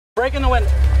Breaking the window.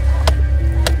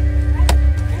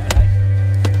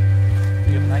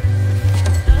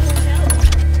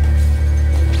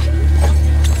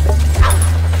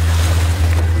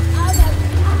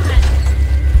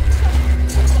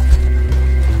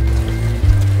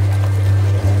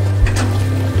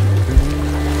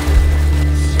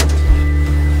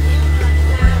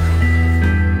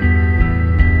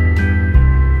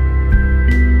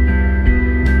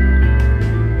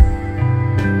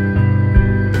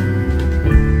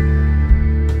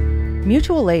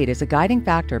 Mutual aid is a guiding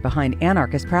factor behind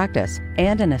anarchist practice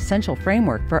and an essential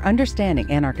framework for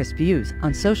understanding anarchist views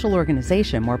on social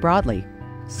organization more broadly.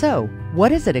 So,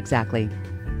 what is it exactly?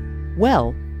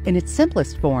 Well, in its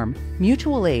simplest form,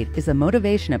 mutual aid is a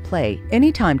motivation at play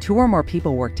anytime two or more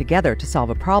people work together to solve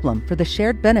a problem for the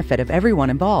shared benefit of everyone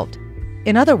involved.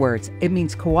 In other words, it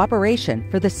means cooperation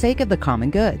for the sake of the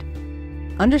common good.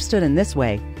 Understood in this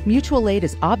way, mutual aid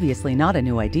is obviously not a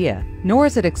new idea, nor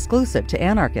is it exclusive to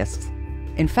anarchists.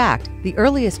 In fact, the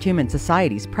earliest human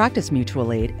societies practiced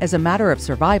mutual aid as a matter of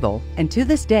survival, and to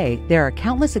this day, there are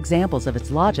countless examples of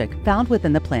its logic found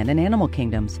within the plant and animal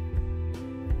kingdoms.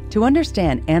 To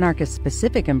understand anarchists'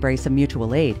 specific embrace of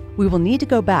mutual aid, we will need to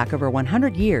go back over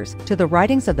 100 years to the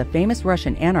writings of the famous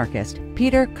Russian anarchist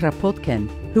Peter Kropotkin,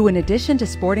 who, in addition to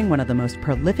sporting one of the most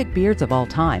prolific beards of all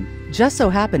time, just so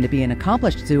happened to be an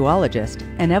accomplished zoologist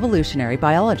and evolutionary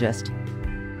biologist.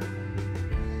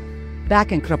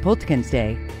 Back in Kropotkin's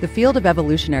day, the field of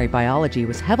evolutionary biology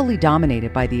was heavily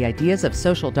dominated by the ideas of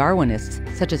social Darwinists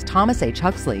such as Thomas H.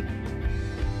 Huxley.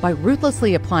 By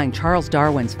ruthlessly applying Charles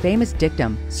Darwin's famous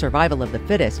dictum, survival of the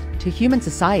fittest, to human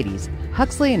societies,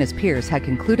 Huxley and his peers had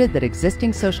concluded that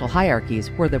existing social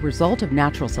hierarchies were the result of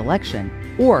natural selection,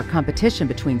 or competition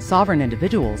between sovereign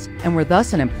individuals, and were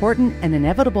thus an important and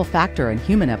inevitable factor in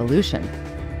human evolution.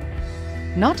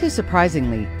 Not too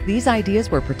surprisingly, these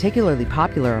ideas were particularly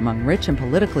popular among rich and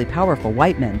politically powerful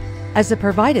white men, as it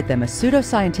provided them a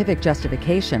pseudoscientific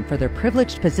justification for their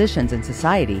privileged positions in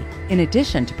society, in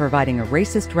addition to providing a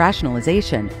racist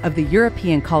rationalization of the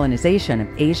European colonization of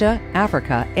Asia,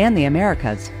 Africa, and the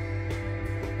Americas.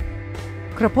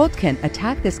 Kropotkin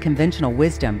attacked this conventional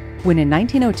wisdom when in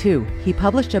 1902 he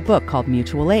published a book called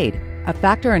Mutual Aid, A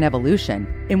Factor in Evolution,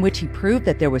 in which he proved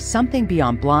that there was something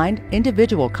beyond blind,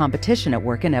 individual competition at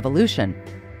work in evolution.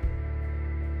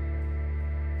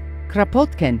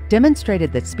 Kropotkin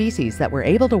demonstrated that species that were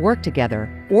able to work together,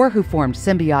 or who formed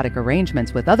symbiotic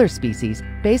arrangements with other species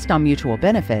based on mutual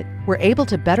benefit, were able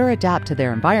to better adapt to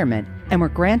their environment and were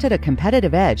granted a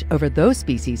competitive edge over those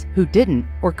species who didn't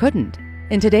or couldn't.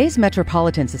 In today's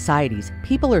metropolitan societies,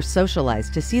 people are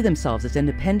socialized to see themselves as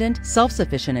independent,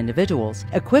 self-sufficient individuals,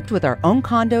 equipped with our own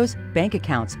condos, bank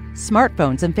accounts,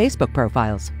 smartphones, and Facebook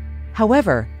profiles.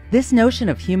 However, this notion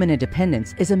of human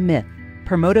independence is a myth,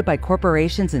 promoted by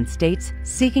corporations and states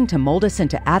seeking to mold us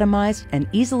into atomized and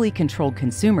easily controlled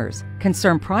consumers,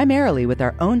 concerned primarily with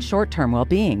our own short-term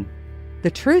well-being.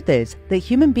 The truth is that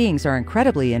human beings are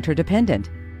incredibly interdependent.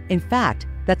 In fact,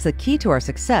 that's the key to our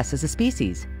success as a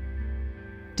species.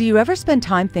 Do you ever spend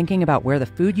time thinking about where the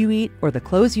food you eat or the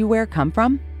clothes you wear come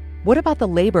from? What about the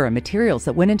labor and materials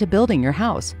that went into building your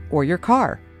house or your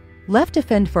car? Left to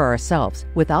fend for ourselves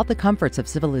without the comforts of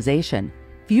civilization,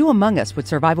 few among us would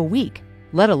survive a week,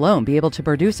 let alone be able to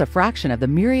produce a fraction of the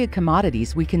myriad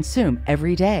commodities we consume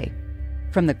every day.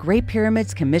 From the Great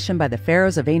Pyramids commissioned by the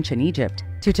pharaohs of ancient Egypt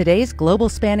to today's global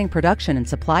spanning production and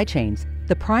supply chains,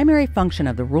 the primary function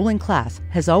of the ruling class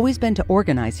has always been to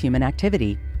organize human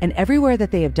activity, and everywhere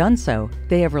that they have done so,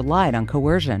 they have relied on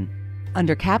coercion.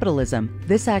 Under capitalism,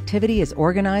 this activity is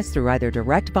organized through either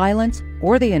direct violence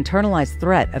or the internalized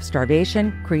threat of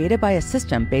starvation created by a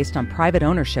system based on private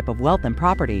ownership of wealth and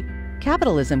property.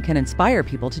 Capitalism can inspire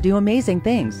people to do amazing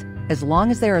things, as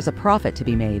long as there is a profit to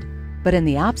be made. But in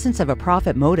the absence of a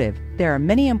profit motive, there are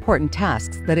many important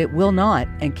tasks that it will not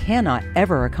and cannot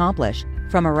ever accomplish,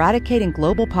 from eradicating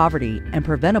global poverty and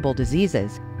preventable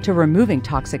diseases to removing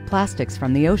toxic plastics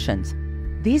from the oceans.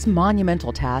 These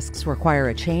monumental tasks require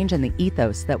a change in the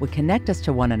ethos that would connect us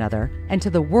to one another and to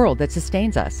the world that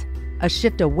sustains us, a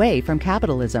shift away from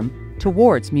capitalism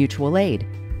towards mutual aid.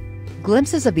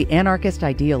 Glimpses of the anarchist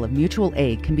ideal of mutual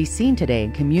aid can be seen today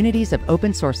in communities of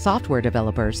open-source software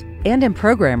developers and in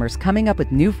programmers coming up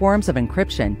with new forms of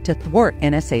encryption to thwart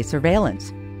NSA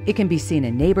surveillance. It can be seen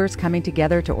in neighbors coming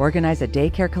together to organize a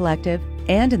daycare collective,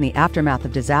 and in the aftermath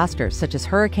of disasters such as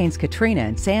Hurricanes Katrina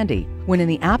and Sandy, when in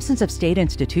the absence of state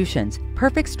institutions,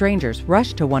 perfect strangers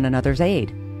rush to one another's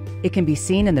aid. It can be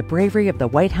seen in the bravery of the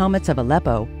white helmets of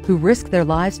Aleppo, who risk their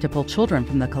lives to pull children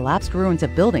from the collapsed ruins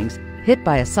of buildings hit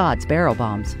by Assad's barrel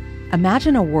bombs.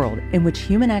 Imagine a world in which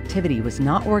human activity was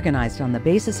not organized on the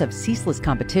basis of ceaseless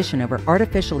competition over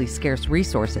artificially scarce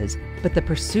resources, but the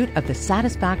pursuit of the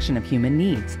satisfaction of human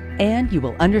needs. And you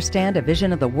will understand a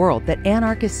vision of the world that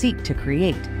anarchists seek to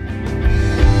create.